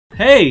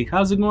Hey,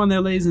 how's it going there,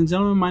 ladies and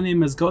gentlemen? My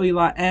name is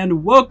GOATEli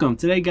and welcome.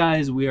 Today,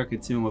 guys, we are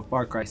continuing with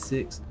Far Cry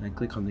 6 and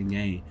click on the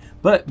game.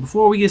 But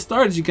before we get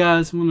started, you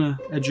guys want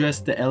to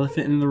address the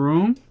elephant in the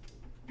room.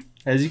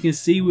 As you can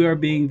see, we are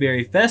being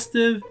very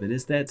festive, but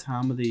it's that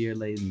time of the year,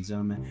 ladies and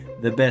gentlemen,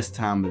 the best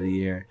time of the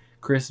year,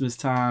 Christmas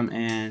time.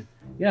 And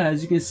yeah,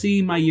 as you can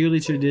see, my yearly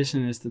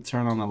tradition is to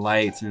turn on the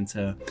lights and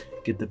to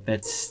get the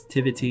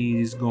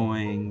festivities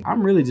going.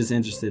 I'm really just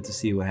interested to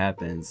see what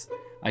happens.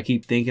 I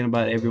keep thinking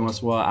about it every once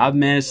in a while. I've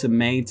managed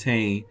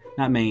to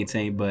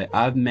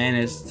I've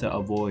managed to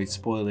avoid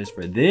spoilers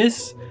for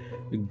this,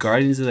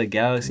 Guardians of the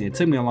Galaxy. It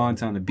took me a long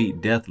time to beat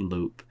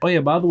Deathloop. Oh yeah,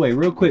 by the way,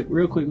 real quick.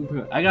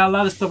 I got a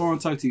lot of stuff I want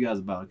to talk to you guys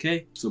about,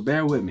 okay? So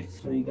bear with me.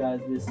 Show you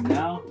guys this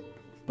now.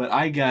 But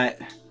I got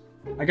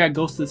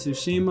Ghost of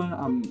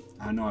Tsushima.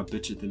 I know I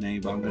butchered the name,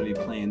 but I'm gonna be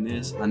playing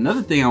this.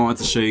 Another thing I want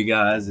to show you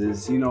guys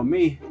is, you know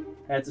me,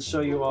 I had to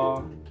show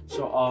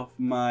off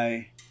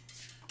my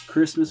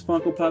Christmas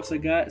Funko Pops I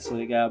got. So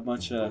they got a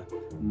bunch of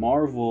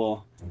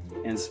Marvel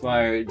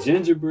inspired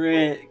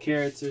gingerbread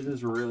characters. This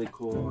is really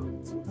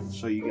cool. So I'll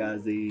show you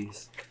guys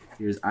these.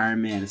 Here's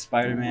Iron Man and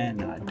Spider-Man.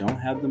 Now I don't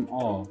have them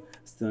all.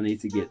 Still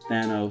need to get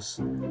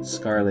Thanos,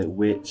 Scarlet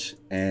Witch,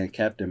 and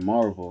Captain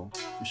Marvel.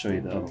 I'll show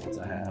you the other ones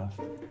I have.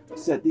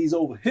 Set these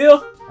over here.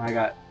 I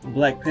got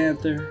Black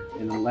Panther.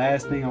 And the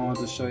last thing I want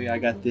to show you, I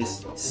got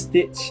this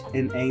Stitch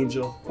and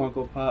Angel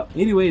Funko Pop.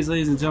 Anyways,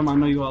 ladies and gentlemen, I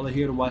know you all are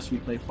here to watch me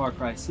play Far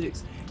Cry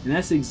 6. And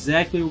that's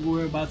exactly what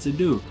we're about to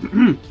do.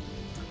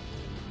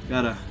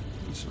 Gotta,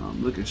 so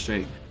I'm looking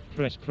straight.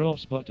 Press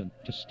cross button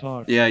to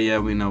start. Yeah,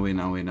 we know.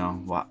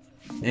 Wow.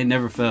 It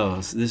never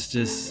fails. It's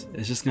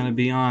just gonna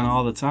be on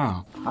all the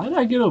time. How did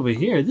I get over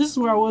here? This is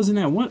where I wasn't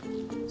at.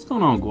 What's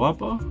going on,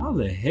 Guapo? How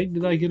the heck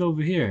did I get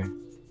over here?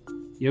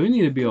 Yeah, we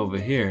need to be over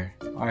here.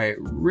 All right,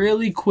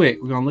 really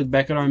quick, we're gonna look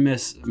back at our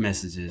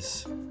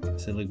messages. I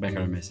said look back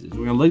at our messages.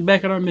 We're gonna look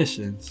back at our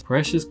missions.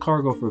 Precious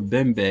cargo for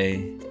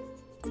Bembe.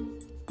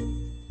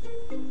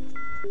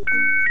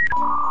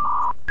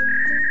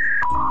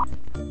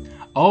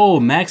 Oh,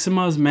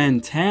 Maximus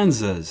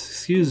Mantanzas.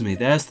 Excuse me,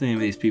 that's the name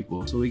of these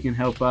people. So we can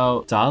help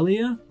out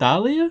Dahlia?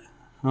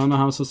 I don't know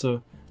how I'm supposed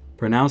to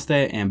pronounce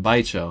that. And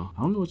Baicho.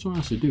 I don't know which one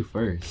I should do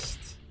first.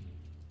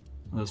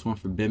 Oh, this one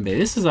for Bembe.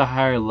 This is a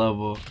higher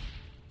level.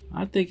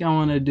 I think I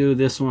want to do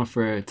this one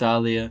for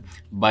Dahlia,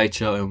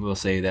 Baicho, and we'll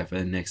save that for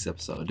the next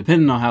episode,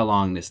 depending on how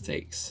long this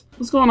takes.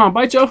 What's going on,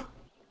 Baicho?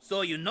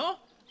 So you know,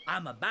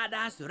 I'm a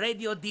badass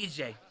radio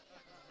DJ.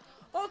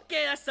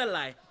 Okay, that's a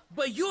lie,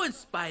 but you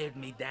inspired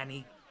me,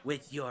 Dani,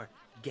 with your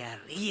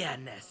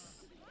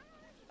guerrilla-ness.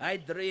 I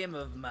dream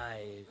of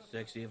my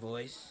sexy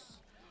voice,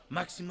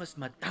 Maximus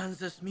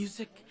Matanza's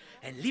music,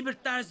 and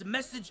Libertar's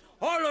message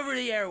all over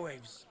the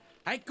airwaves.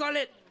 I call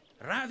it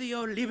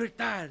Radio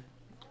Libertar.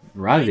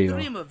 Radio.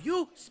 I dream of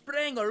you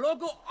spraying a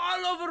logo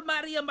all over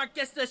Maria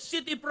Marquez's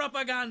shitty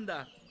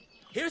propaganda.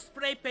 Here's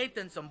spray paint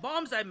and some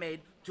bombs I made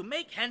to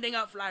make handing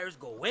out flyers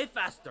go way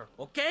faster,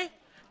 okay?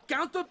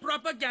 Counter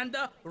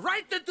propaganda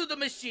right into the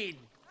machine.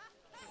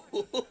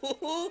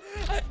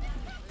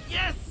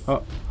 Yes!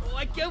 Oh,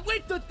 I can't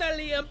wait to tell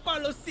you and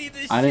Paulo see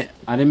this shit.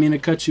 I didn't mean to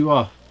cut you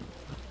off.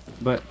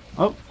 But,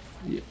 oh,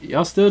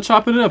 y'all still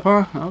chopping it up,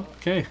 huh?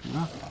 Okay.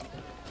 Well,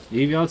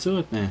 leave y'all to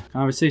it then.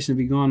 Conversation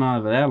be going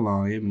on for that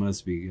long. It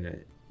must be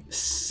good.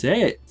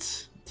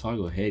 Set.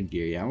 Toggle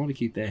headgear. Yeah, I want to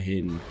keep that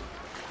hidden.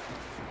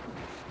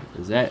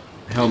 Because that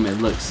helmet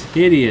looks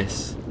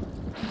hideous.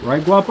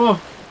 Right, Guapo?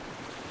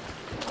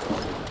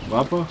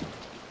 Guapo?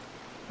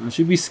 Don't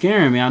you be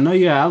scaring me. I know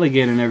you're an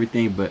alligator and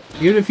everything, but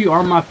even if you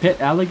are my pet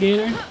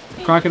alligator,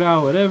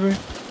 crocodile, whatever,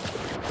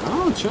 I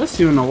don't trust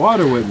you in the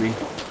water with me.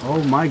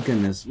 Oh my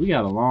goodness. We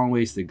got a long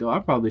ways to go. I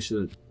probably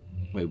should have...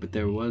 Wait, but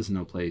there was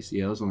no place.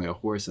 Yeah, there was only a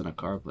horse and a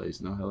car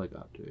place. No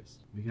helicopters.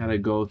 We gotta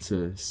go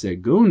to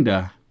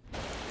Segunda.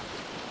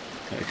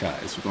 Okay,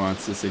 guys, we're going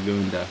to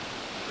Segunda.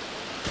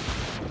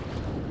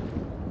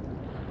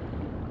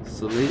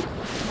 Salute.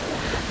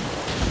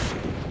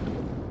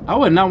 I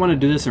would not want to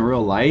do this in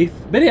real life.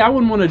 Betty, I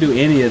wouldn't want to do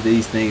any of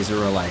these things in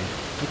real life.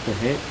 What the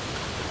heck?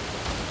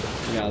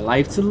 We got a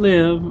life to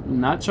live. I'm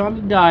not trying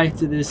to die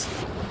to this.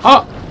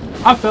 Oh!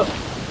 I fell.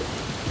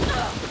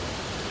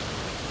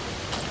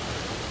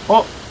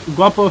 Oh,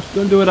 Guapo,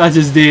 don't do what I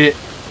just did.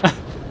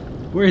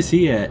 Where is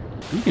he at?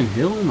 You can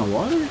heal in the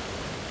water?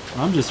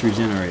 I'm just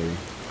regenerating.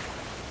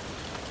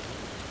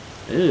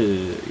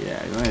 Ew,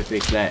 yeah, go ahead and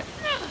fix that.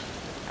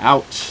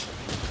 Ouch.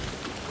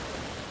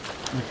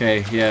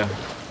 Okay, yeah.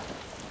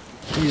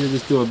 I need to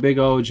just do a big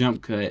old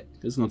jump cut.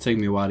 This is gonna take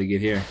me a while to get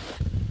here.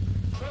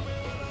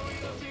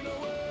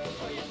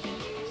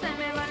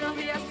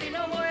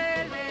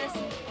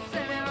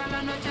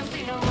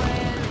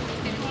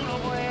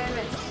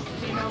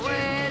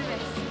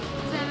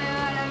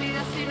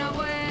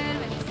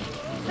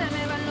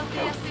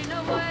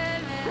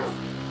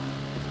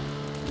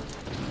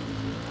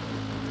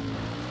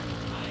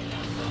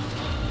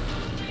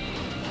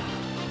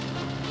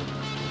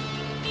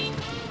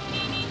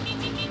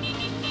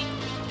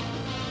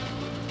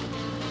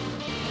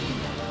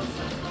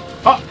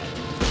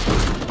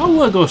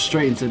 would go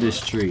straight into this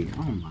tree.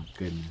 Oh my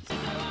goodness.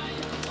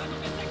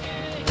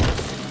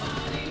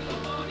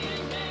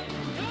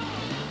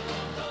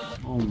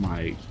 Oh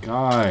my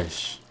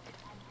gosh.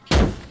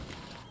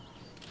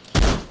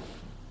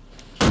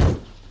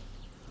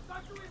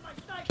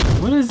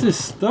 What is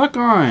this stuck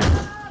on?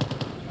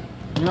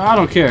 You know, I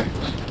don't care.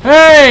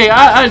 Hey,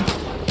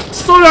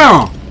 slow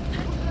down.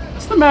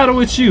 What's the matter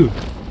with you?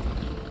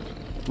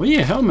 Where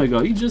your helmet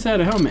go? You just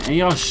had a helmet and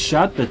y'all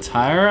shot the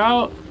tire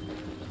out?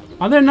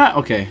 Are they not?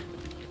 Okay.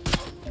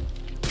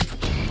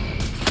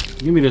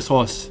 Give me this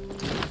horse.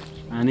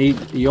 I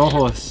need your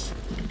horse.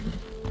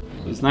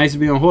 It's nice to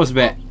be on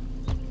horseback.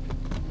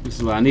 This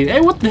is what I need.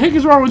 Hey, what the heck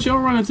is wrong with you?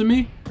 Don't run into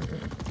me.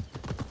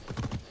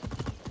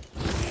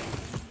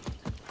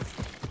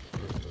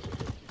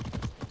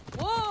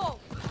 Whoa!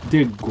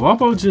 Did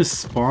Guapo just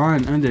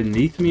spawn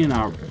underneath me and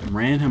I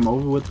ran him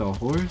over with the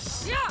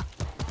horse? Yeah.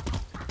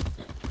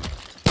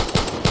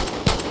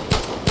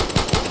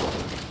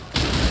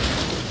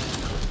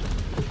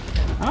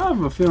 I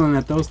have a feeling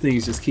that those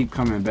things just keep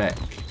coming back.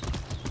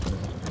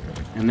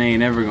 And they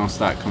ain't ever gonna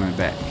stop coming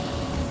back.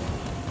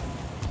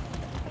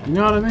 You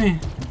know what I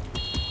mean?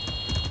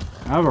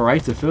 I have a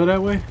right to feel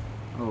that way?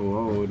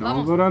 Oh,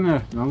 don't go down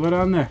there. Don't go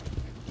down there.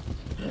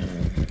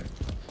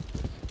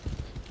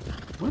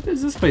 What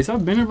is this place?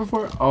 I've been here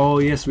before? Oh,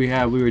 yes we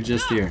have. We were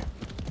just here.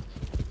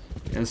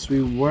 Yes,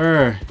 we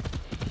were.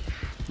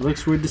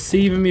 Looks were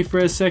deceiving me for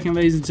a second,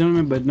 ladies and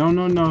gentlemen, but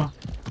no.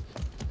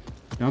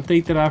 Don't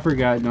think that I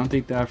forgot. Don't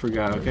think that I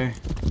forgot, okay?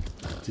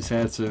 Just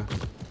had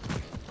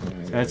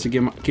to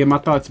get my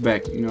thoughts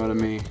back, you know what I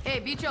mean? Hey,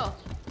 bicho.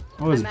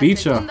 Oh, it's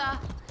Bicho. About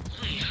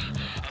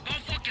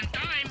fucking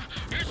time.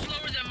 You're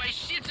slower than my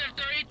shits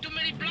after I ate too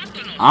many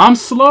plátanos. I'm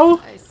slow?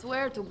 I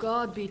swear to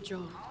God,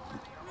 bicho.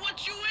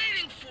 What you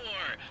waiting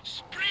for?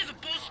 Spray the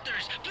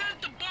posters,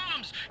 plant the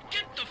bombs,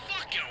 get the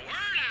fucking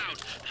word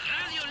out.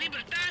 Radio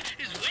Libertad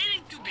is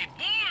waiting to be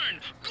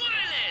born.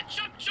 GOATEli,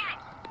 chop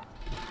chop.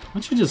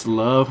 Don't you just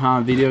love how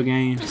in video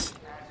games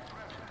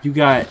you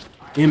got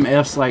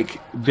MFs like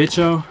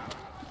Bicho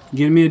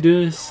getting me to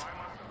do this?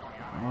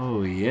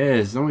 Oh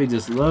yes, don't we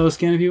just love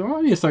scanning people?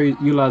 I need to start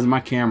utilizing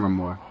my camera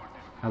more.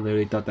 I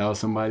literally thought that was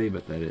somebody,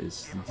 but that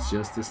is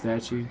just a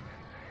statue.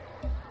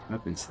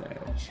 Weapon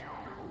stash.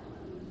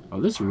 Oh,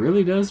 this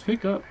really does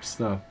pick up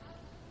stuff.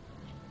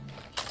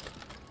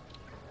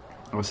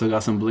 Oh, still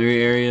got some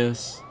blurry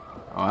areas.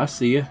 Oh, I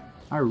see ya.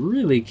 I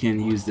really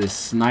can use this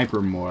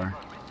sniper more.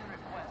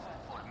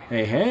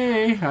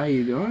 Hey, how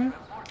you doing?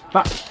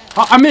 Oh,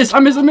 I miss!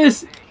 I'm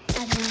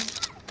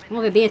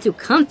over being too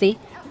comfy.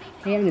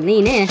 Hey, let me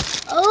lean in.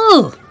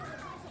 Oh!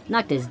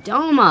 Knock this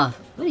dome off.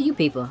 What are you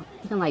people?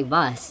 Looking like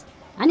boss.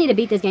 I need to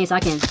beat this game so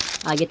I can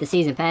get the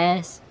season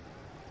pass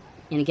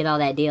and get all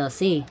that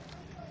DLC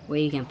where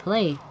you can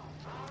play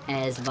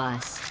as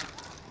boss.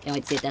 Can't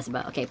wait to see what that's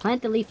about. Okay,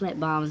 plant the leaflet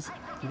bombs,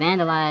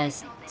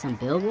 vandalize some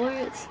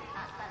billboards.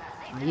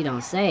 Oh, you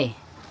don't say.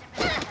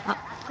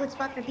 Good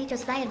spot for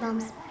Bicho's fire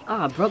bombs.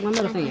 Oh, I broke my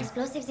middle And finger.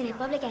 explosives in a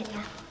public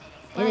area.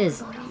 It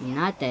is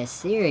not that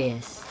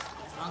serious.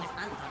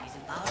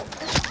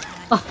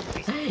 Oh,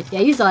 yeah,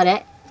 you saw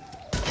that.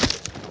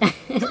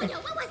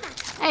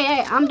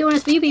 Hey, I'm doing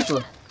this for you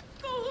people.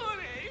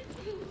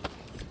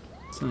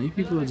 So you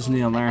people just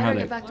need to learn how to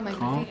Get back to my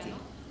graffiti.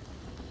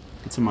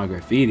 get to my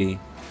graffiti.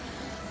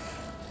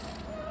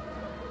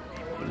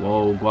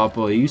 Whoa,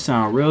 Guapo, you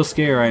sound real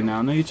scared right now.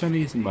 I know you're trying to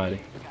get somebody.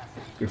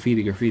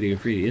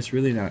 Graffiti. It's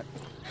really not.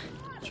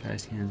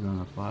 Trash cans on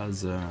the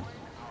plaza.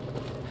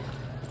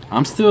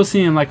 I'm still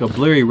seeing like a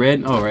blurry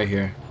red. Oh, right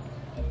here.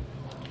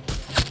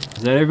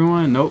 Is that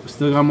everyone? Nope.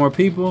 Still got more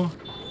people.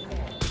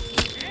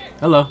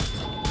 Hello.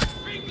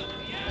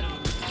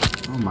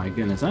 Oh my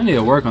goodness. I need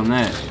to work on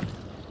that.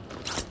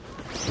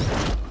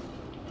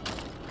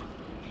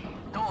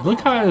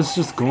 Look how it's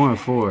just going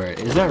for it.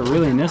 Is that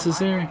really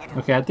necessary?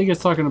 Okay, I think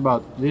it's talking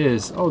about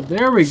this. Oh,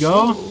 there we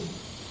go.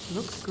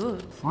 Looks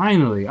good.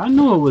 Finally. I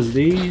knew it was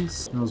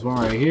these. There was one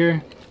right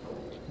here.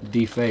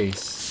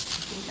 Deface.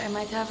 Think I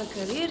might have a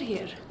career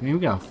here. Man, we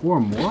got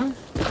 4 more?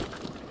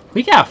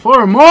 We got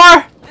 4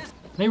 more?!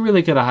 They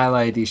really could have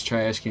highlighted these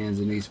trash cans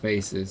in these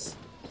faces.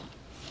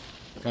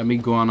 Got me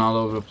going all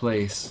over the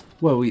place.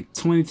 What, we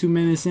 22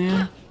 minutes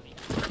in?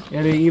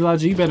 Yeah, Eli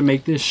G, you better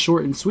make this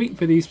short and sweet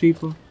for these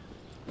people.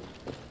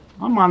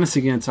 I'm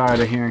honestly getting tired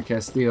of hearing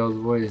Castillo's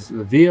voice.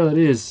 Reveal it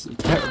is.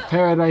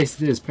 Paradise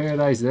this,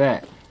 paradise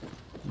that.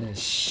 Yeah,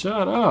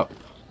 shut up.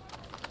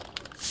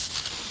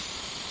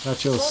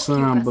 Got your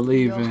son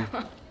believing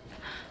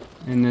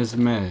in this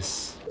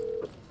mess.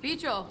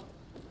 Bicho,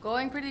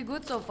 going pretty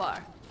good so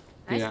far.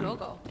 Nice Yeah.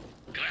 logo.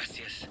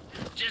 Gracias.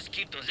 Just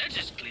keep those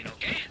edges clean,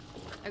 okay?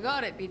 I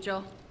got it,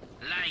 Bicho.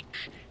 Like,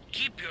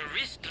 keep your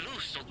wrist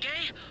loose,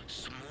 okay?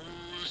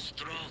 Smooth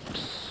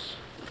strokes.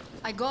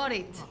 I got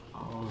it.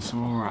 Oh, some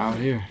more out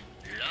here.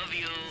 Love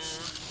you.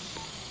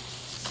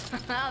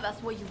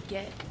 That's what you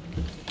get.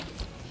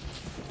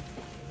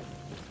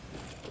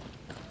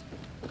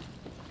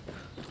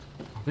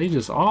 They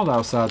just all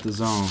outside the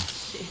zone.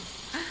 Shit.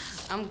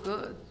 I'm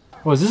good.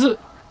 Oh, is this a...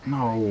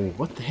 No,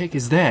 what the heck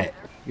is that?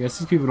 I guess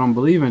these people don't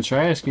believe in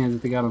trash cans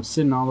if they got them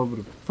sitting all over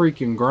the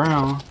freaking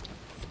ground.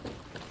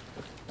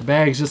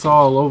 Bags just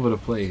all over the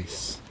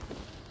place.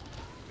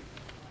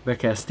 Bet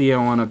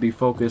Castillo wanna be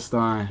focused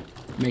on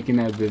making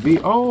that Vivi.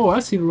 Oh, I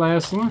see the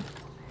last one.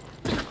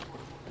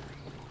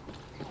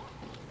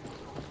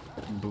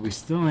 But we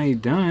still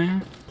ain't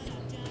done.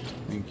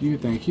 Thank you,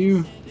 thank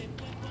you.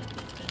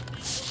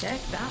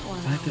 Check that one.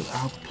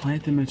 I'll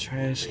plant them in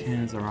trash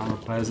cans around the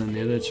plaza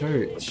near the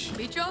church.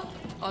 Bicho,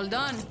 all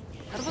done.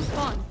 That was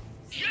fun.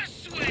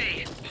 Yes,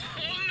 way!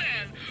 Oh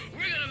man,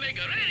 we're gonna make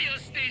a radio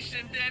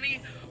station,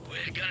 Dani.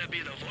 We're gonna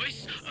be the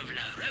voice of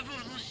la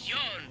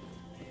revolution.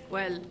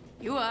 Well,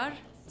 you are,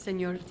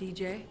 Senor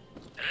DJ.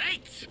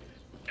 Right.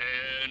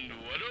 And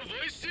what a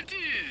voice it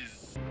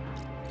is.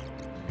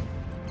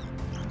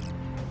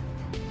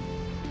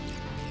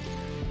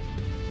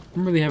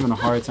 I'm really having a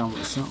hard time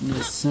with something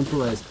as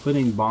simple as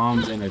putting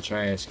bombs in a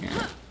trash can.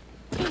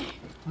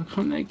 How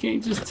come they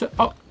can't just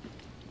oh!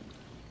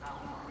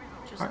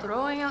 Just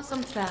throwing out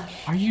some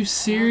trash. Are you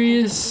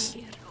serious?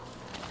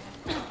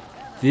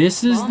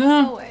 This is Bombs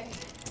them? away.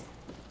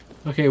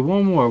 Okay,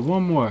 one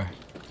more.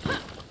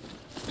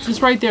 Just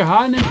right there,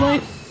 hiding in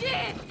place.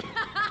 Shit!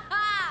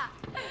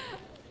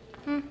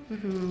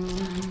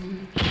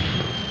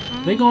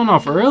 They going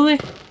off early?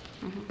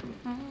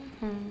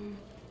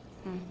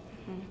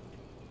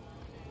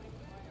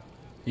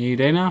 You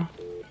there now?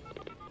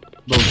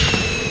 Boom.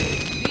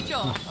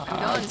 Bicho, I'm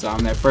done.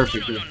 Time that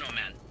perfectly. No,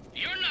 man.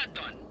 You're not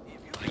done.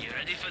 Are you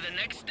ready for the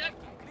next step?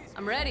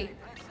 I'm ready.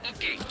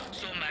 Okay,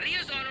 so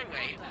Maria's on her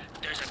way.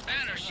 There's a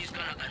banner she's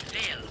gonna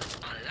unveil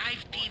on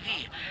live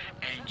TV,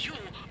 and you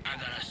are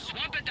gonna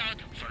swap it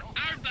out for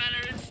our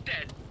banner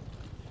instead.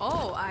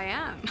 Oh, I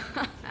am.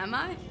 Am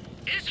I?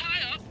 It's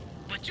high up,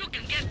 but you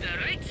can get there,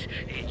 right?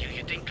 And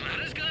you think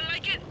Clara's gonna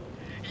like it?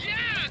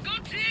 Yeah,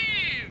 go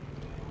team!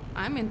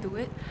 I'm into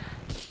it.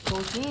 Go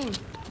team.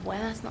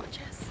 Buenas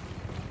noches.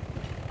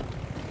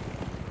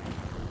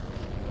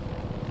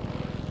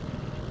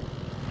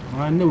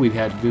 Well, I knew we'd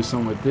had to do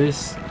something with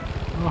this.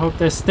 I hope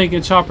that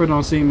stinking chopper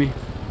don't see me.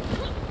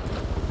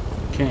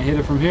 Can't hit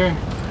it from here.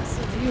 That's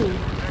a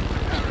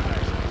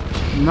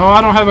view. No,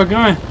 I don't have a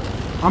gun.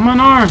 I'm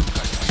unarmed.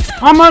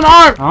 I'm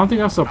unarmed! I don't think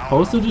I'm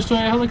supposed to destroy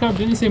a helicopter.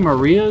 Didn't he say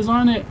Maria is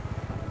on it?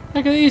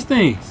 Look at these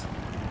things.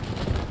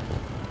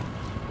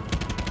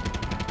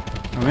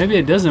 Or maybe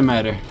it doesn't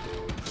matter.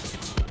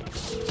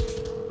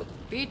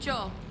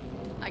 Bicho,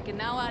 I can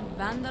now add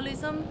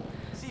vandalism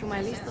to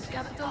my list of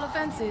capital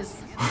offenses.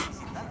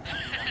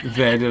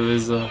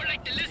 Vandalism. Or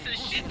like the list of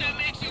shit that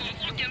makes you a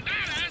fucking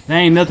badass. That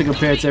ain't nothing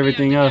compared to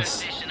everything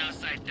else. Station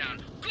outside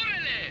town.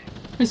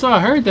 GOATEli! Hey, so I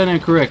heard that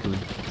incorrectly.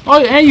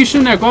 Oh, and you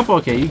shooting that guapo.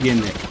 Okay, you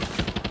getting it.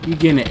 You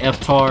getting it,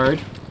 F-tard.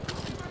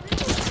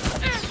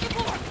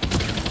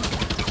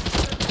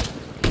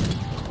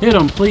 Hit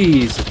him,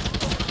 please.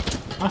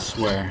 I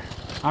swear.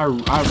 I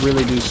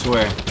really do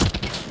swear.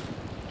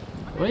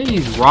 The way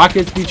these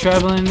rockets be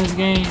traveling in this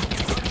game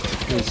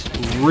is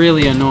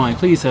really annoying.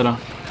 Please hit him.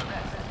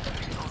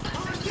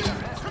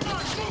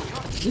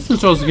 This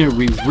controls can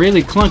be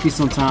really clunky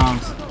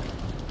sometimes.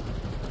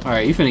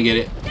 Alright, you finna get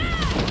it.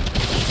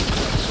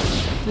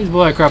 Please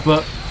blow that crap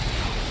up.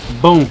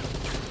 Boom.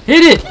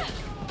 Hit it!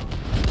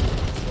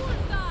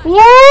 Woo!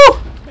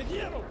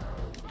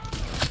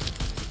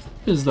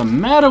 What is the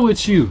matter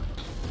with you?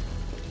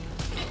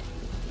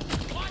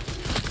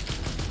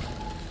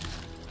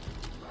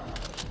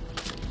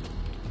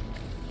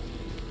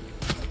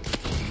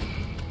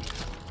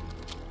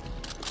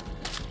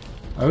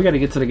 Alright, we gotta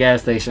get to the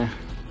gas station.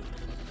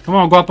 Come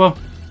on, Guapo.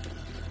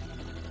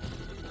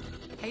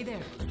 Hey there.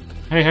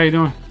 Hey, how you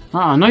doing?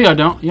 No y'all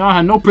don't. Y'all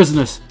have no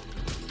prisoners.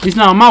 He's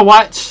not on my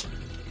watch.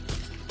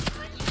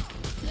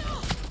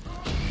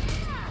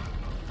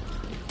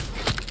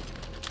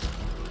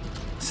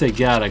 Say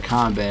get out of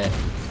combat.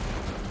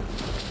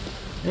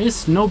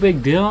 It's no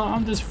big deal.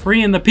 I'm just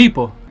freeing the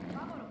people.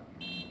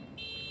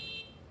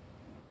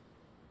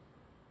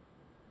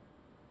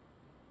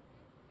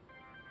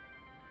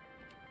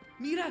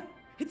 Mira,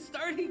 it's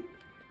starting.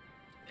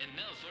 And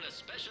now for a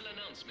special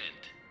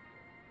announcement.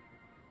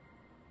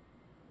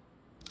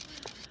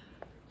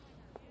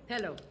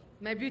 Hello,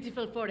 my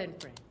beautiful foreign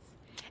friends.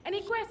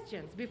 Any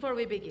questions before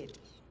we begin?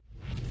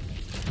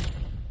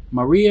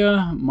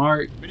 Maria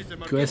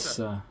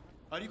Marquesa.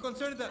 Are you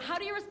concerned that... How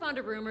do you respond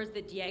to rumors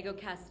that Diego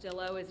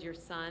Castillo is your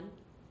son?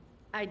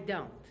 I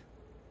don't.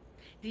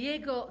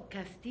 Diego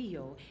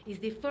Castillo is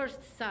the first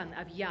son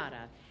of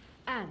Yara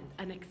and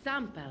an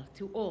example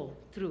to all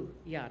true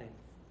Yarans.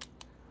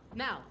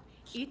 Now,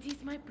 it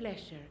is my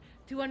pleasure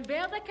to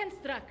unveil the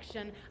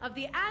construction of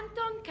the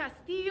Anton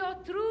Castillo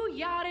True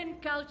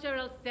Yaran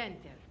Cultural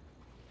Center.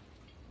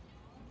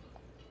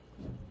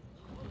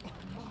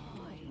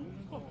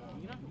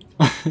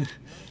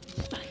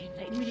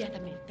 Bájenla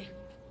inmediatamente.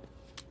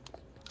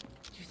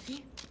 You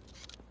see?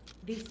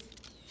 This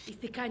is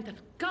the kind of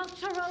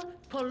cultural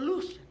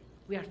pollution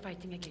we are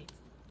fighting against.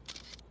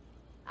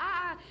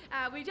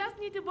 We just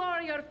need to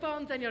borrow your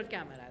phones and your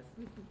cameras.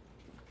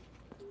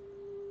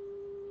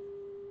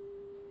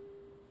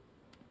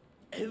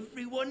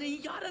 everyone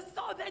in Yara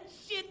saw that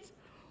shit.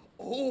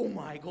 Oh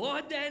my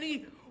god,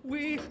 Danny,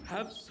 we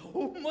have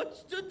so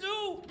much to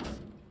do.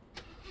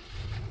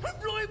 I'm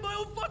blowing my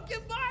own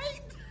fucking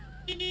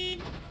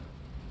mind.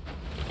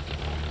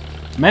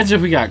 Imagine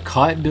if we got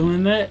caught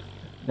doing that.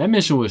 That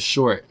mission was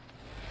short.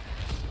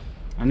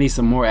 I need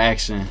some more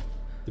action.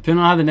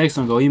 Depending on how the next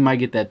one go, you might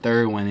get that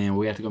third one in.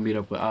 We have to go meet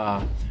up with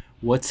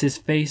what's his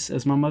face,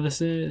 as my mother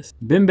says.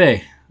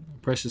 Bimbe,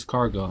 precious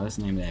cargo. That's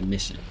the name of that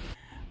mission.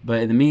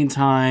 But in the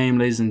meantime,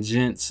 ladies and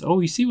gents, oh,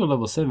 you see we're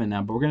level 7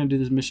 now, but we're gonna do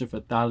this mission for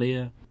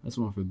Thalia. That's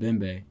one for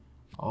Bimbe.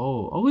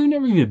 Oh, we've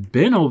never even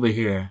been over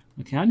here.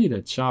 Okay, I need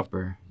a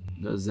chopper,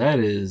 because that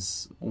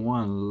is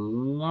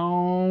one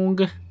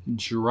long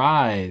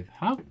drive.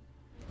 How?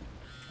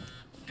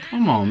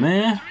 Come on,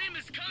 man.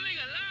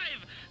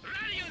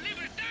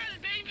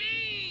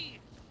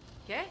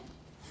 Okay,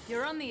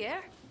 you're on the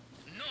air?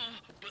 No,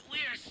 but we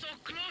are so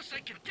close I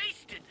can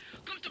taste it.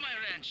 Come to my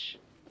ranch.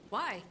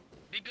 Why?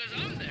 Because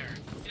I'm there.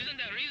 Isn't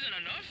that reason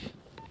enough?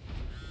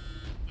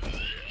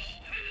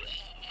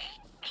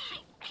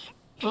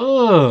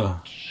 Ugh.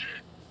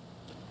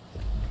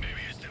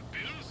 Maybe it's the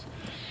pills?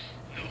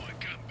 No, it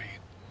can't be.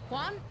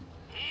 Juan?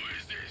 Who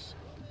is this?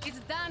 It's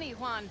Dani,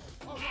 Juan.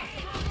 Dani,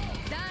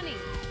 Dani!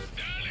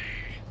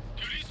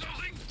 You need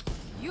something?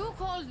 you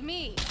called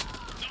me.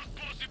 Not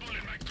possible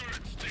in my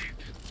current state.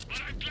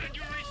 But I'm glad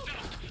you reached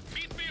out.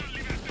 Meet me on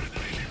Libertad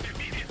Island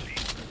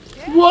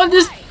immediately. What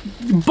this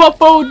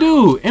buffo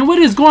do? And what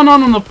is going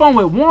on the phone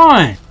with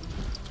Juan?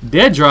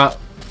 Dead drop.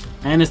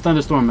 And it's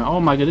thunderstorming. Oh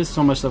my god, there's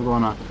so much stuff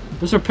going on.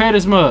 Let's repair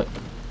this mug.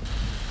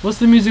 What's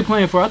the music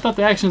playing for? I thought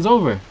the action's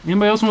over.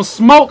 Anybody else want to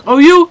smoke? Oh,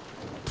 you?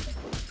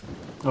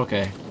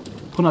 Okay.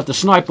 Pulling out the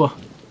sniper.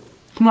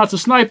 Pulling out the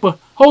sniper.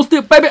 Hold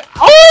it, baby.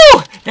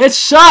 Oh! It's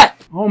shot.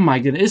 Oh my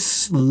goodness.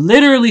 It's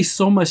literally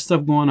so much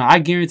stuff going on. I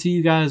guarantee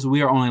you guys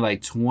we are only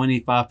like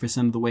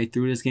 25% of the way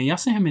through this game. Y'all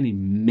see how many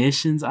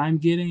missions I'm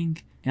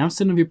getting? And I'm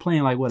sitting here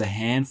playing like, what, a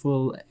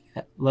handful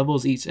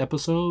levels each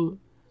episode?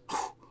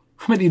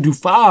 How many do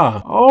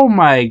 5? Oh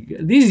my,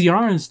 these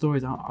yarn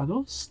stories, are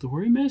those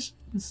story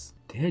missions?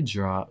 Dead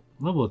drop,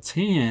 level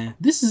 10.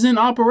 This is in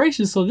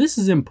operation, so this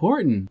is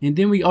important. And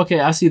then okay,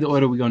 I see the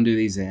order we're gonna do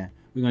these in.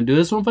 We're gonna do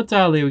this one for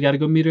Talia, we gotta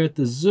go meet her at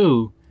the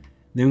zoo.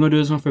 Then we're gonna do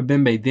this one for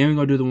Bimbe, then we're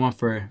gonna do the one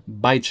for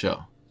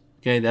Baicho.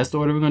 Okay, that's the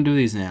order we're gonna do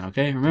these in,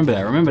 okay?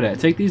 Remember that,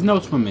 take these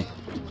notes from me.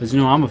 Cause you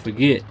know I'm gonna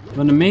forget.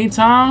 But in the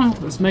meantime,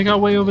 let's make our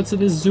way over to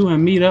this zoo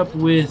and meet up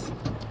with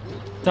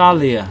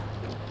Talia.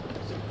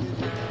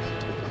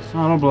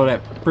 Oh, don't blow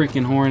that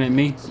freaking horn at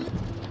me.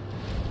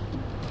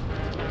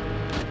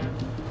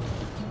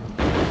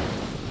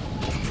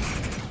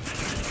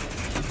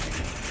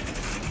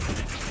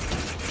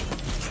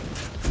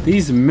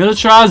 These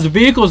militarized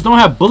vehicles don't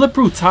have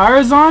bulletproof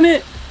tires on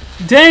it?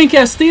 Dang,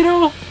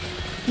 Castillo!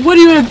 What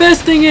are you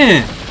investing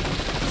in?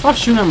 Stop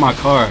shooting at my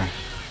car.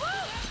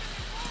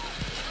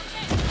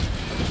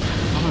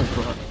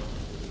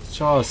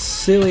 Y'all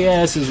silly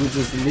asses would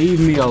just leave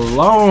me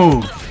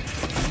alone.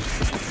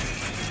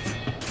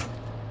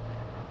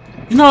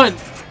 You know what?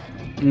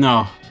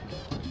 No.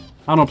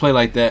 I don't play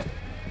like that.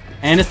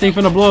 And this thing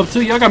finna blow up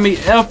too. Y'all got me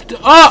effed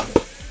up.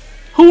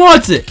 Who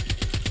wants it?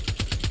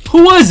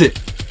 Who was it?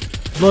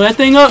 Blow that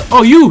thing up?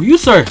 Oh, you,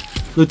 sir.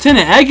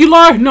 Lieutenant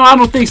Aguilar? No, I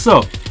don't think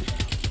so.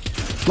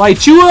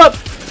 Light you up.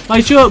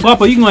 Light you up.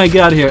 Guapo, you can go ahead and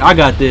get out of here. I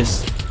got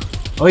this.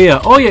 Oh, yeah.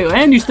 Oh, yeah.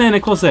 And you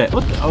standing close at.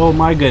 What the? Oh,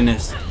 my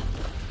goodness.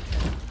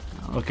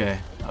 Okay.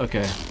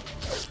 Okay.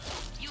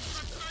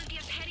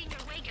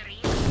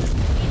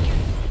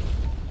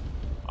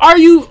 Are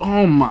you?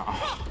 Oh my.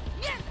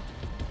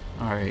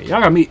 Alright,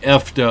 y'all got me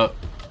effed up.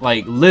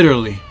 Like,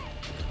 literally.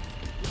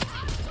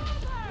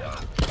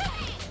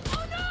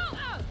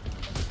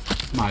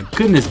 My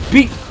goodness,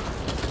 beat.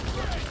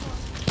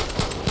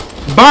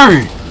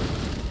 Burn.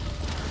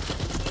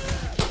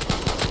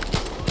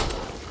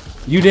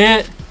 You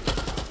dead?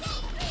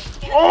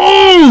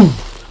 Oh!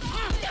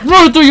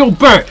 Run through your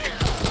back.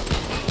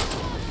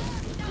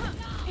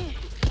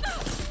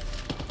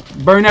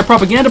 Burn that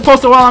propaganda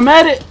poster while I'm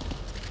at it.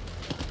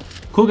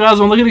 Cool guys,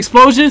 wanna look at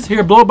explosions?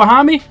 Here, blow it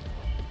behind me.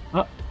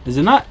 Oh, is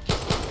it not?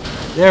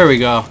 There we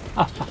go.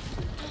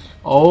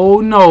 Oh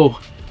no.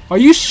 Are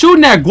you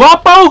shooting at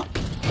Guapo?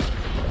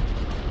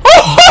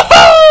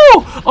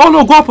 Oh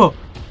no, Guapo.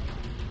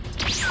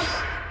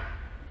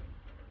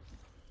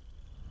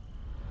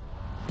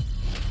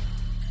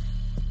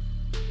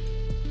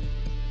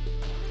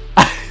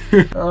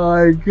 Oh,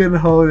 I couldn't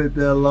hold it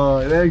that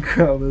long. That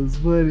crap was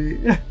funny.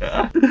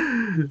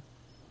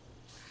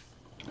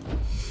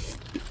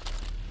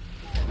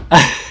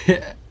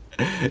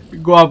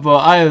 Guapo,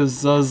 I am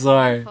so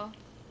sorry.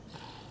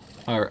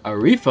 A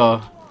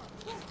refill?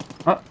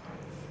 Oh,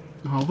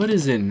 what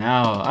is it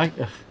now?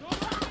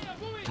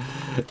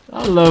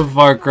 I love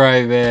Far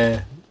Cry,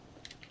 man.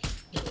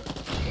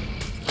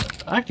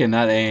 I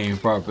cannot aim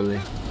properly.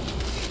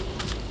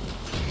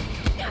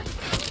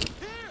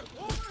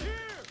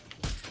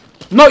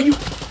 No, you.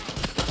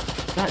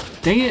 God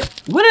dang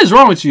it. What is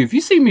wrong with you? If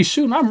you see me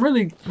shooting, I'm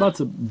really about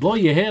to blow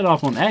your head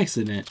off on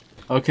accident.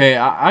 Okay,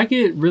 I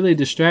get really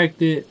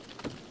distracted.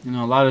 You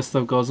know, a lot of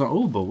stuff goes on.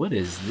 Oh, but what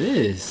is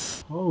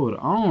this? Hold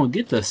on.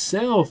 Get the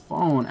cell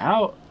phone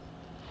out.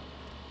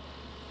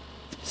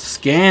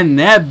 Scan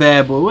that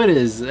bad boy. What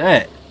is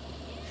that?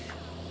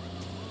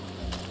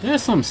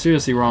 There's something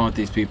seriously wrong with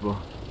these people.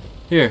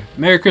 Here,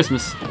 Merry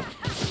Christmas.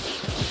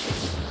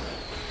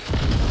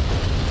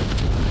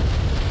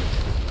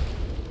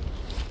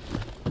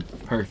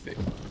 Perfect.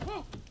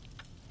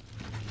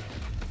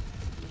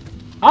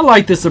 I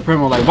like this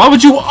Supremo. Like, why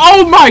would you?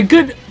 Oh my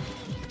goodness!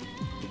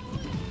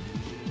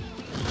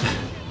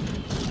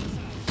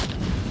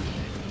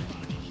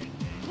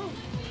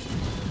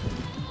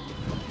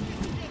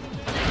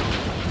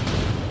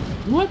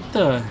 What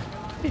the?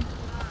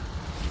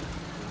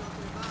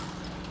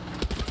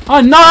 Oh,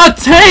 not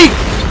take!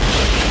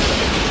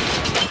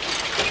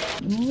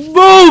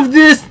 Move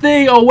this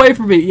thing away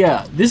from me.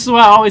 Yeah, this is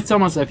why I always tell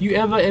myself, if you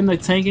ever in the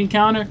tank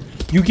encounter,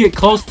 you get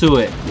close to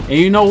it. And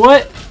you know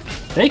what?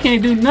 They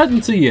can't do nothing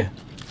to you.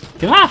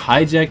 Can I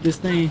hijack this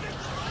thing?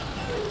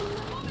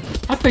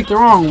 I picked the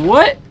wrong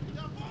what?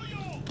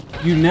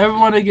 You never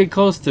want to get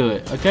close to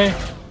it, okay?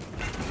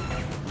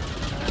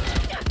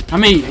 I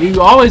mean,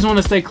 you always want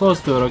to stay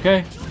close to it,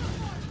 okay?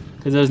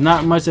 Because there's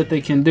not much that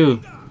they can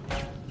do.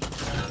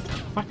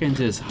 If I can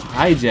just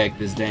hijack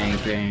this dang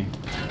thing.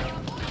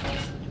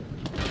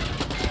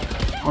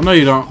 Oh, no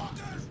you don't.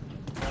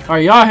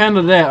 Alright, y'all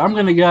handle that. I'm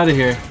going to get out of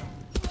here.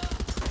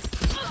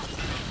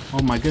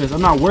 Oh my goodness,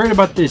 I'm not worried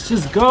about this.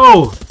 Just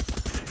go.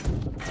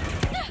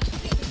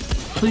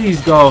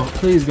 Please go.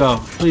 Please go.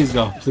 Please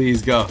go.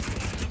 Please go.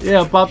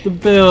 Yeah, pop the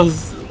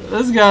pills.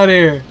 Let's get out of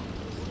here.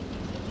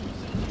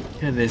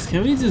 Look at this.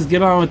 Can we just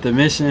get on with the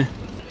mission?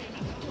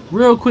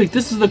 Real quick,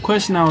 this is the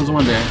question I was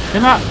wondering.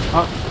 Can I...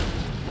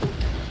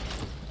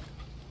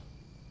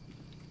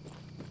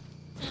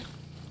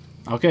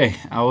 Okay,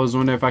 I was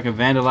wondering if I could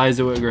vandalize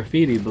it with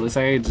graffiti, but looks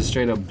like I could just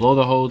straight up blow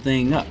the whole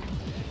thing up.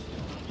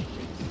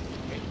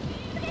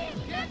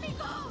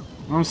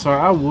 I'm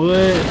sorry, I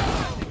would,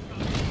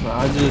 but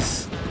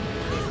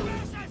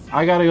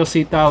I gotta go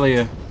see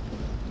Thalia.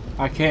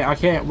 I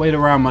can't wait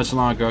around much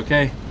longer,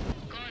 okay?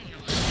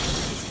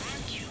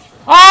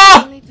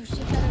 Ah!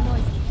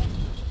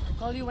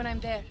 Call you when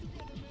I'm there.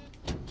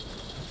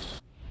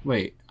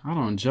 Wait, I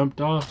don't jumped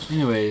off.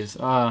 Anyways,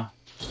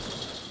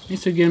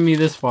 thanks for getting me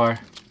this far.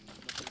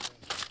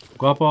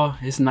 Guapa,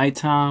 it's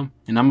nighttime,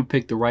 and I'm gonna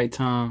pick the right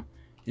time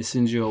and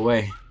send you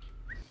away.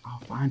 I'll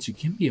find you.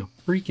 Give me a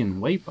freaking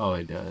waypoint. Oh,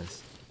 it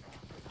does.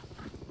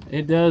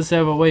 It does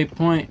have a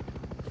waypoint.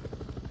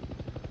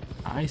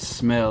 I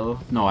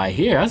smell. No, I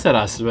hear. I said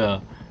I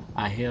smell.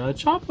 I hear a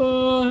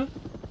chopper.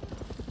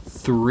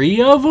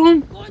 3 of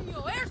them?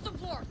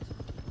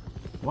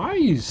 Why are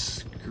you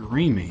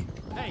screaming?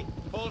 Hey,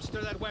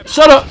 bolster that weapon.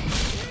 Shut up!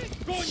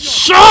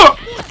 Shut up!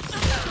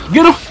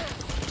 Get him!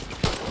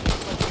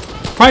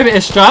 Private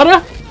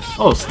Estrada?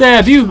 Oh,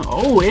 stab you.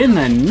 Oh, in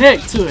the neck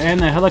too. And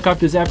the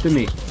helicopter's after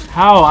me.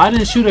 How? I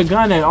didn't shoot a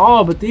gun at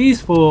all, but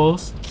these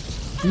fools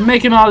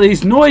making all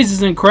these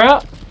noises and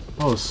crap.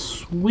 Oh,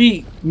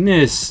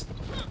 sweetness.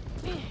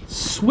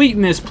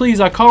 Sweetness,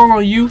 please, I call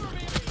on you.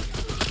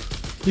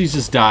 Please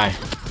just die.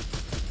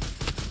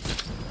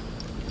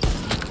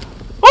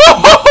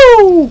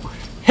 Oh!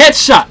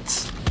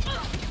 Headshots!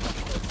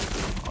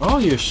 Oh,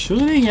 you're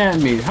shooting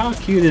at me. How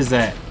cute is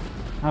that?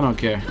 I don't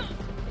care.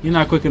 You're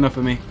not quick enough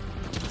for me.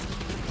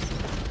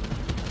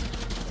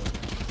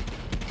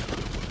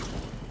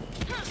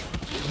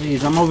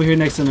 Please, I'm over here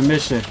next to the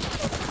mission.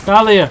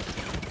 Thalia,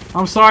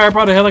 I'm sorry I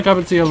brought a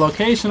helicopter to your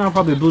location. I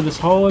probably blew this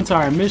whole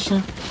entire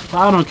mission. But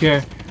I don't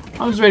care.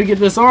 I'm just ready to get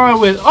this on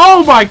with.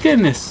 Oh my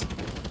goodness!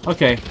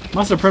 Okay,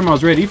 my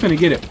Supremo's ready. You finna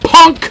get it.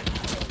 Punk!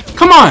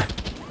 Come on!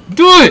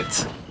 Do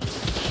it!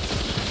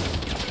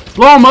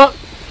 Blow him up!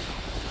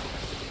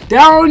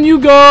 Down you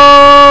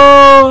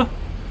go!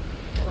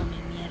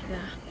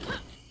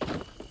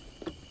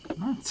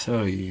 I'll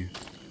tell you.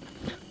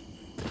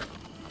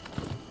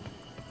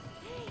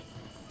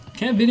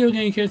 Can't video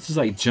game characters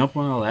like jump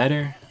on a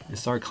ladder and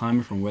start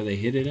climbing from where they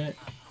hit it at?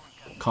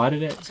 Caught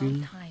it at, excuse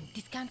me?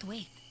 This can't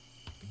wait.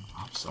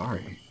 I'm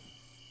sorry.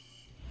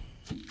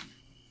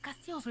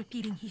 Castillo's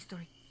repeating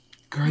history.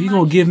 Girl, you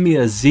gonna give me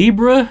a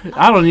zebra?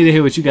 I don't need to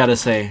hear what you gotta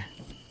say.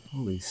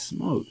 Holy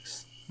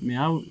smokes. I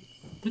mean,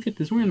 look at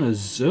this. We're in a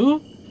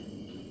zoo?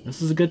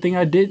 This is a good thing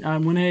I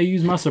went ahead and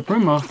used my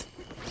Supremo.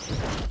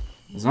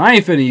 Cause I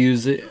ain't finna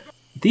use it.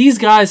 These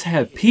guys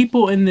have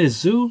people in this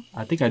zoo?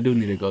 I think I do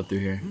need to go through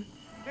here.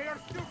 They are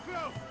still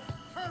close.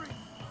 Hurry.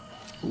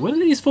 What are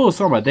these fools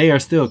talking about? They are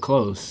still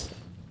close.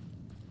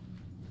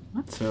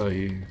 I'll tell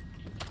you.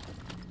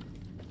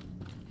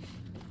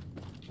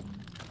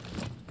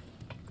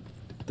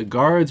 The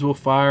guards will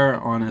fire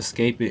on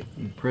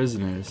escaping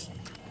prisoners.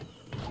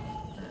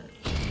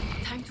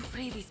 Time to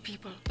free these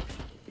people.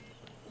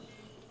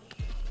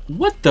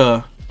 What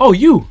the? Oh,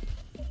 you!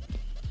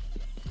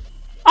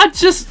 I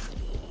just...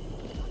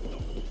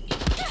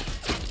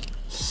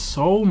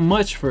 So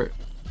much for...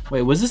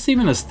 Wait, was this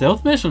even a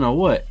stealth mission or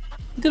what?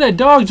 Look at that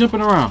dog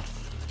jumping around.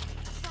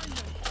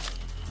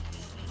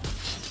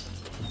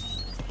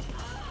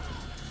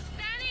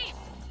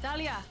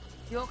 Talia,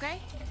 you okay?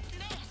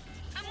 No,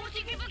 I'm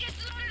watching people get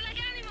slaughtered like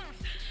animals.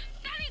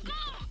 Dani, go!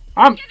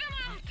 I'm Get them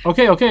out!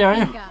 okay. Okay, I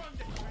am. Venga.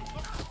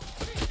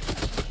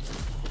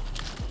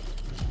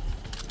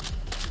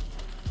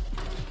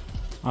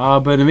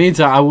 But in the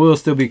meantime, I will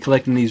still be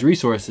collecting these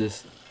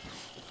resources.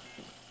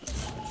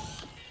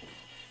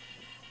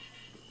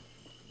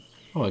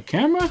 Oh, a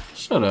camera?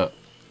 Shut up.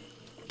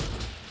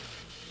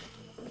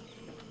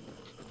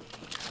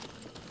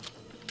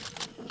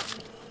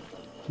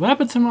 What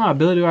happened to my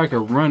ability where I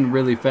could run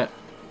really fast?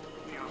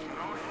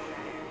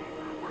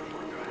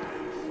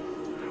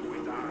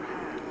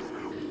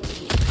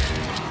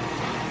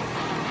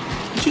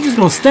 You just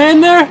gonna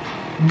stand there?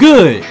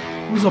 Good.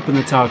 Who's up in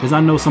the tower? Because I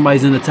know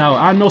somebody's in the tower.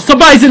 I know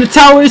somebody's in the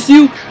tower. It's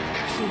you.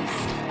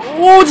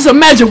 Oh, just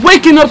imagine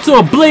waking up to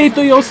a blade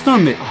through your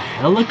stomach. A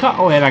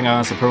helicopter? Oh, and I got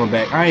my Suprema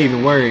back. I ain't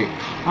even worried.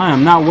 I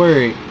am not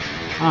worried.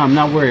 I am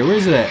not worried.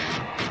 Where's it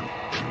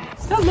at?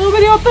 Is that little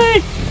video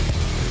thing?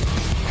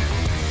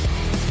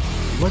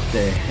 What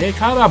the heck?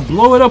 How did I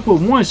blow it up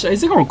with one shot?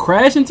 Is it gonna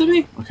crash into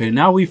me? Okay,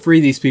 now we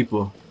free these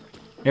people.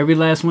 Every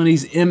last one of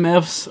these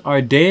MFs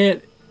are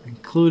dead,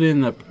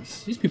 including the.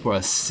 These people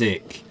are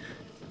sick.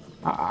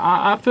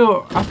 I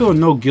feel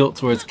no guilt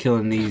towards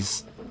killing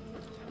these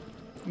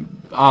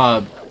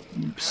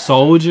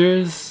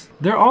soldiers.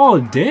 They're all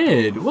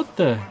dead. What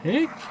the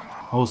heck?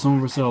 Oh,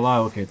 some were still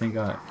alive. Okay, thank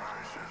God.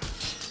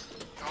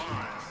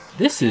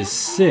 This is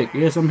sick.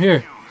 Yes, I'm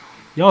here.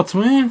 Y'all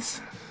twins?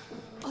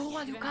 Oh,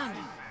 well, you can.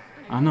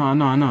 I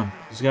know.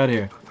 Just got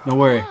here. Don't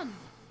worry.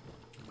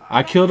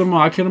 I killed them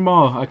all. I killed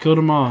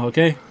them all.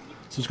 Okay.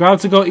 Subscribe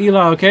to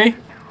GOATEli. Okay.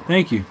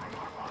 Thank you.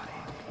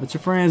 Let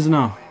your friends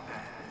know.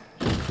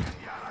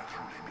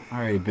 I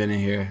already been in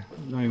here.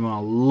 Don't even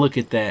want to look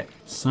at that.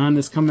 Sun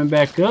is coming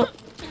back up.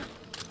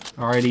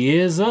 Already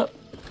is up.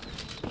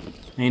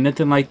 Ain't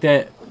nothing like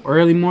that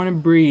early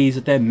morning breeze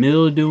with that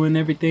mildew and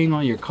everything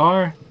on your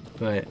car.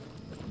 But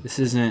this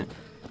isn't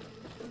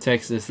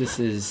Texas. This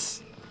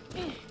is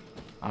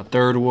a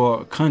third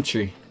world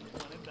country.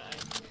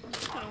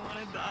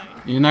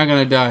 You're not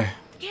gonna die.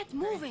 Get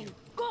moving.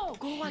 Go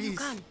while you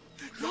can.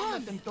 Don't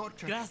let them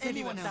torture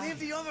anyone else. Leave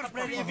the others,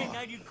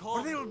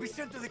 or they will be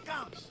sent to the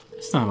camps.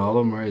 It's not all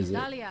of them, or is it?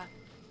 Talia,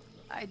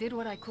 I did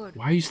what I could.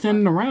 Why are you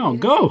standing but around? we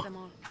didn't Go! save them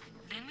all.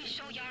 Then we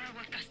show Yara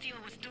what Castillo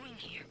was doing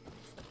here.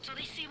 So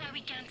they see why we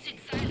can't sit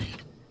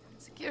silent.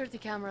 Security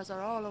cameras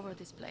are all over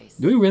this place.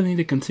 Do we really need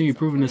to continue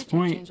proving this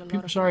point?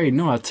 People should already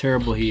know how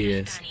terrible he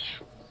is. Dani,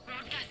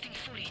 broadcasting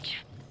footage.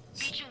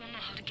 Pichu will know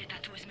how to get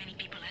that to as many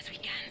people as we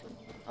can.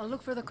 I'll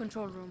look for the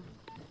control room.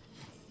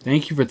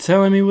 Thank you for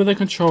telling me where the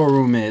control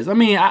room is. I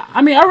mean,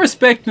 I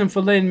respect them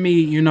for letting me,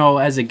 you know,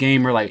 as a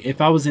gamer, like, if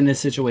I was in this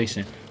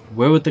situation,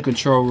 where would the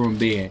control room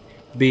be at?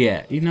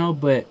 You know,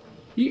 but,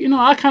 you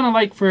know, I kind of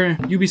like for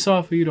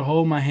Ubisoft for you to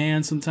hold my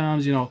hand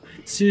sometimes, you know,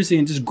 seriously,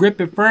 and just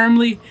grip it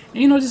firmly,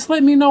 and, you know, just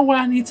let me know what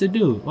I need to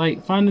do.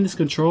 Like, finding this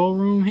control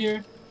room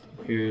here.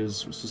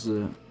 Here's,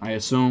 I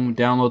assume,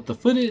 download the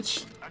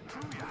footage.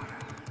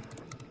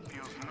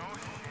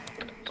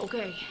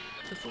 Okay,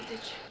 the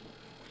footage.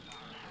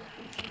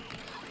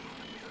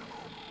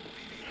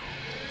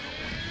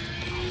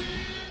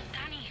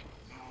 Dani,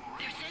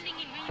 they're sending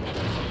in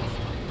reinforcements.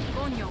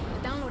 Coño,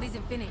 the download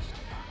isn't finished.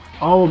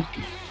 Oh, We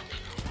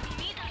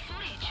need that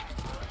footage.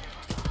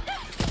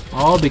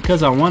 all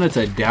because I wanted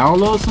to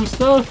download some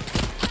stuff?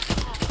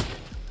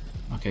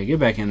 Okay, get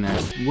back in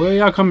there. Where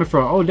y'all coming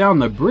from? Oh, down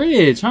the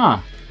bridge, huh?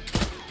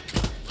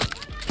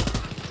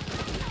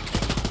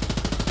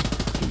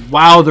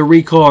 Wow, the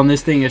recoil on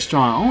this thing is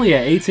strong. Only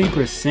at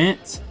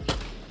 18%.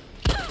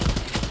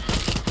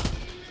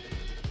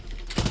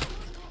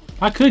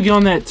 I could get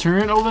on that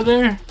turret over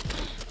there.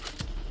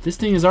 This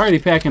thing is already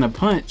packing a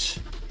punch.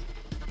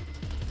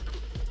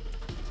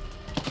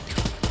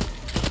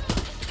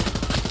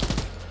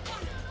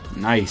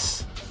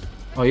 Nice.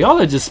 Oh, y'all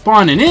are just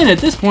spawning in at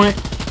this point.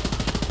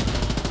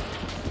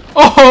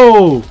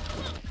 Oh!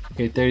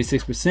 Okay,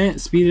 36%.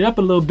 Speed it up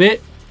a little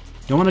bit.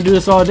 Don't want to do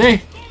this all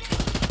day.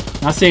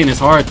 Not saying it's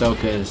hard though,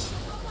 cause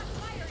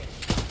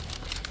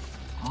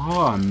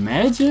oh,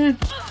 imagine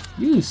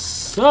you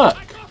suck.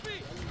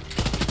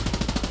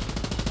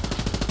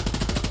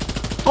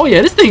 Oh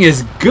yeah, this thing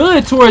is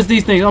good towards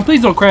these things. Oh,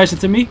 please don't crash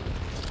into me.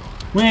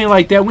 We ain't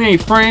like that. We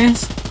ain't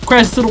friends.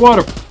 Crash into the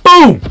water.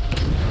 Boom.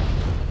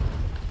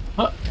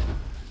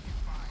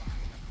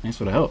 Thanks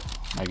for the help,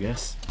 I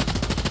guess.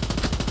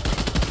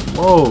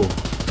 Whoa.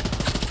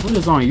 What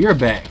is on your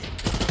back?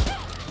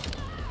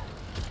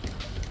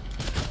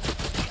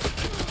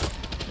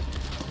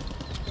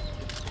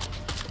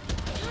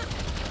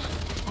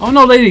 Oh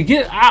no, lady,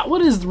 get out.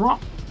 What is wrong?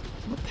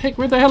 What the heck?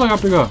 Where'd the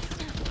helicopter go?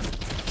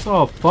 It's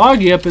all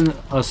foggy up in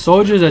a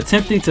soldier's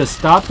attempting to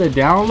stop the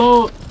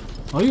download.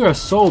 Oh, you are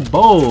so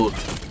bold.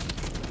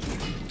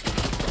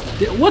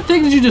 What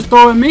thing did you just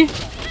throw at me?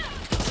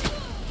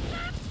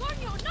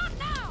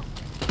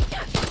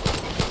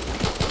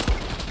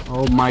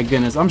 Oh my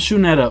goodness, I'm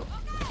shooting at a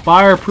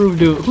fireproof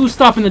dude. Who's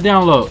stopping the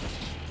download?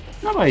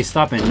 Nobody's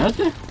stopping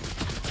nothing.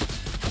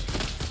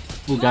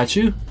 Who got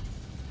you?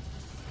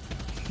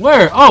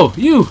 Where? Oh,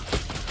 you.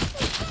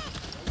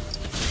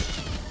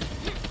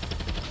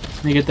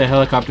 Let me get the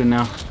helicopter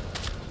now.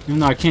 Even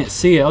though I can't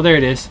see it. Oh, there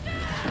it is.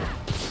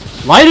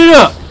 Light it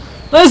up.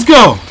 Let's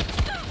go.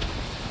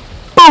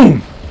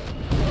 Boom.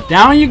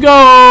 Down you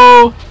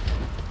go.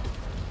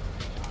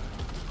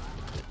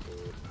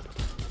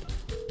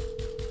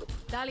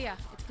 Dahlia,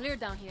 it's clear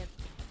down here.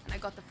 And I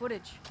got the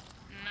footage.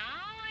 Now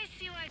I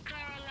see why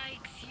Clara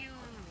likes you.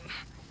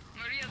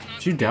 Maria's not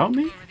Did you doubt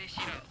me? over this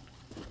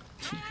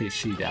show.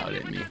 She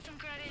doubted me.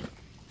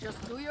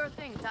 Just do your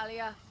thing,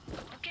 Talia.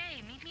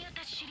 Okay, meet me at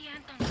that shitty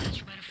Anton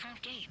Lodge by the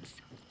front gates.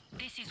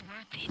 This is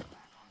worth it.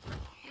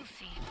 You'll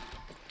see.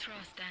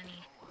 Trust,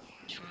 Dani.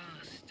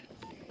 Trust.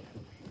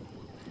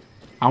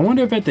 I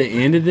wonder if at the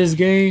end of this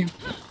game,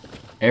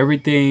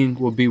 everything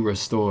will be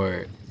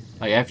restored.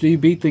 Like after you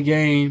beat the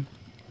game,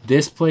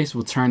 this place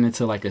will turn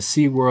into like a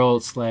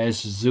SeaWorld /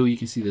 zoo. You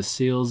can see the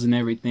seals and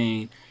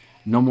everything.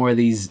 No more of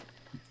these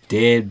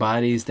dead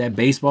bodies. That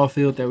baseball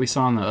field that we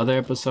saw in the other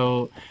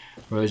episode,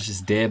 where it's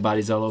just dead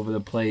bodies all over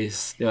the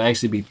place. They'll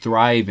actually be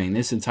thriving.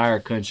 This entire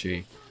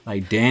country.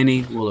 Like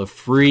Dani will have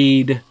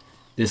freed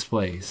this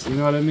place. You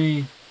know what I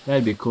mean?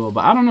 That'd be cool.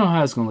 But I don't know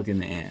how it's going to look in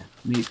the end.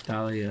 Meet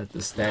Talia at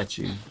the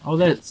statue. Oh,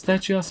 that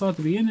statue I saw at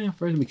the beginning?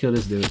 First, let me kill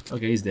this dude.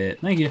 Okay, he's dead.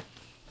 Thank you.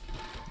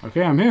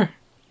 Okay, I'm here.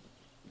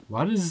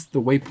 Why is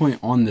the waypoint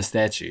on the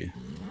statue?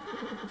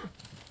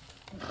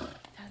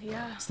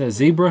 Talia. Is that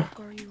zebra?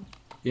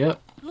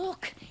 Yep.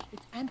 Look,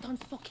 it's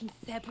Anton's fucking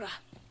zebra.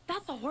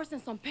 That's a horse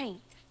and some paint.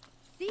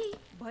 See,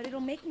 but it'll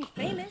make me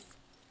famous.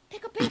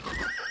 Take a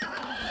picture.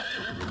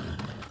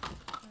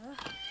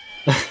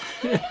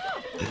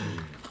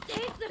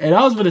 And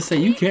I was going to say,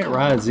 you can't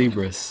ride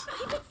zebras.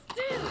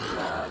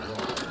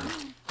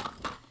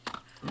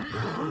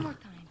 One more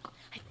time.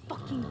 I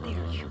fucking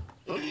dare you.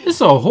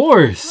 It's a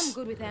horse. I'm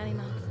good with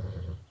animals.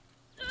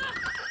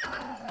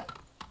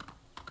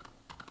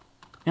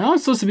 And I'm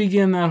supposed to be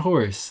getting that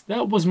horse.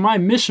 That was my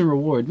mission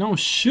reward. Don't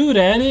shoot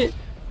at it.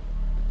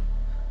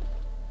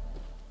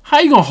 How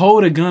you gonna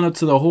hold a gun up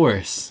to the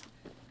horse?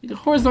 The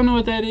horse don't know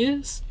what that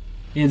is.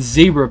 And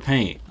zebra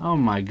paint. Oh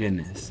my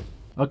goodness.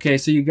 Okay,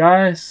 so you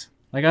guys,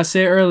 like I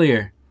said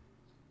earlier,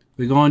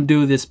 we're gonna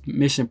do this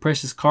mission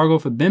Precious Cargo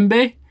for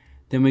Bembe.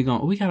 Then we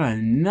got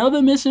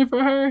another mission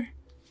for her.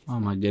 Oh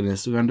my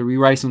goodness, we're gonna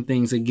rewrite some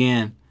things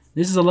again.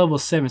 This is a level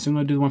 7, so we're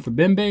gonna do the one for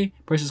Bembe,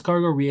 Precious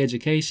Cargo,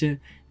 Re-Education,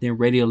 then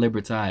Radio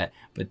Libertad.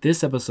 But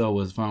this episode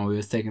was fun. We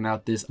was taking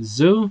out this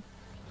zoo.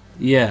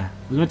 Yeah,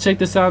 we're gonna check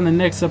this out in the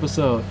next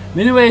episode.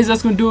 But anyways,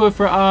 that's gonna do it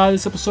for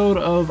this episode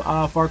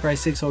of Far Cry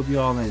 6. Hope you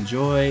all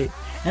enjoyed.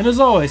 And as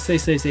always, stay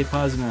safe, stay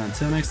positive.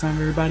 Until next time,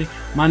 everybody,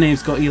 my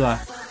name's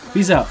GOATEli.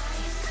 Peace out.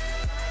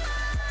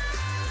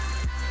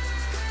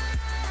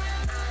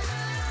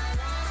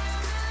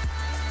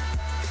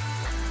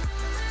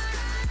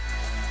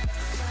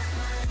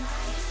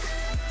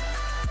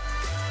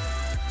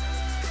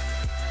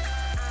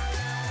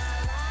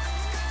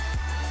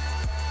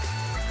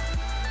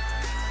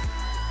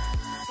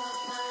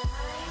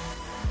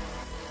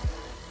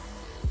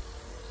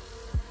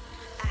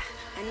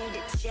 I need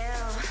to chill.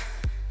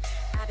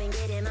 I've been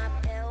getting my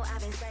pill. I've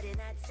been studying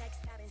that.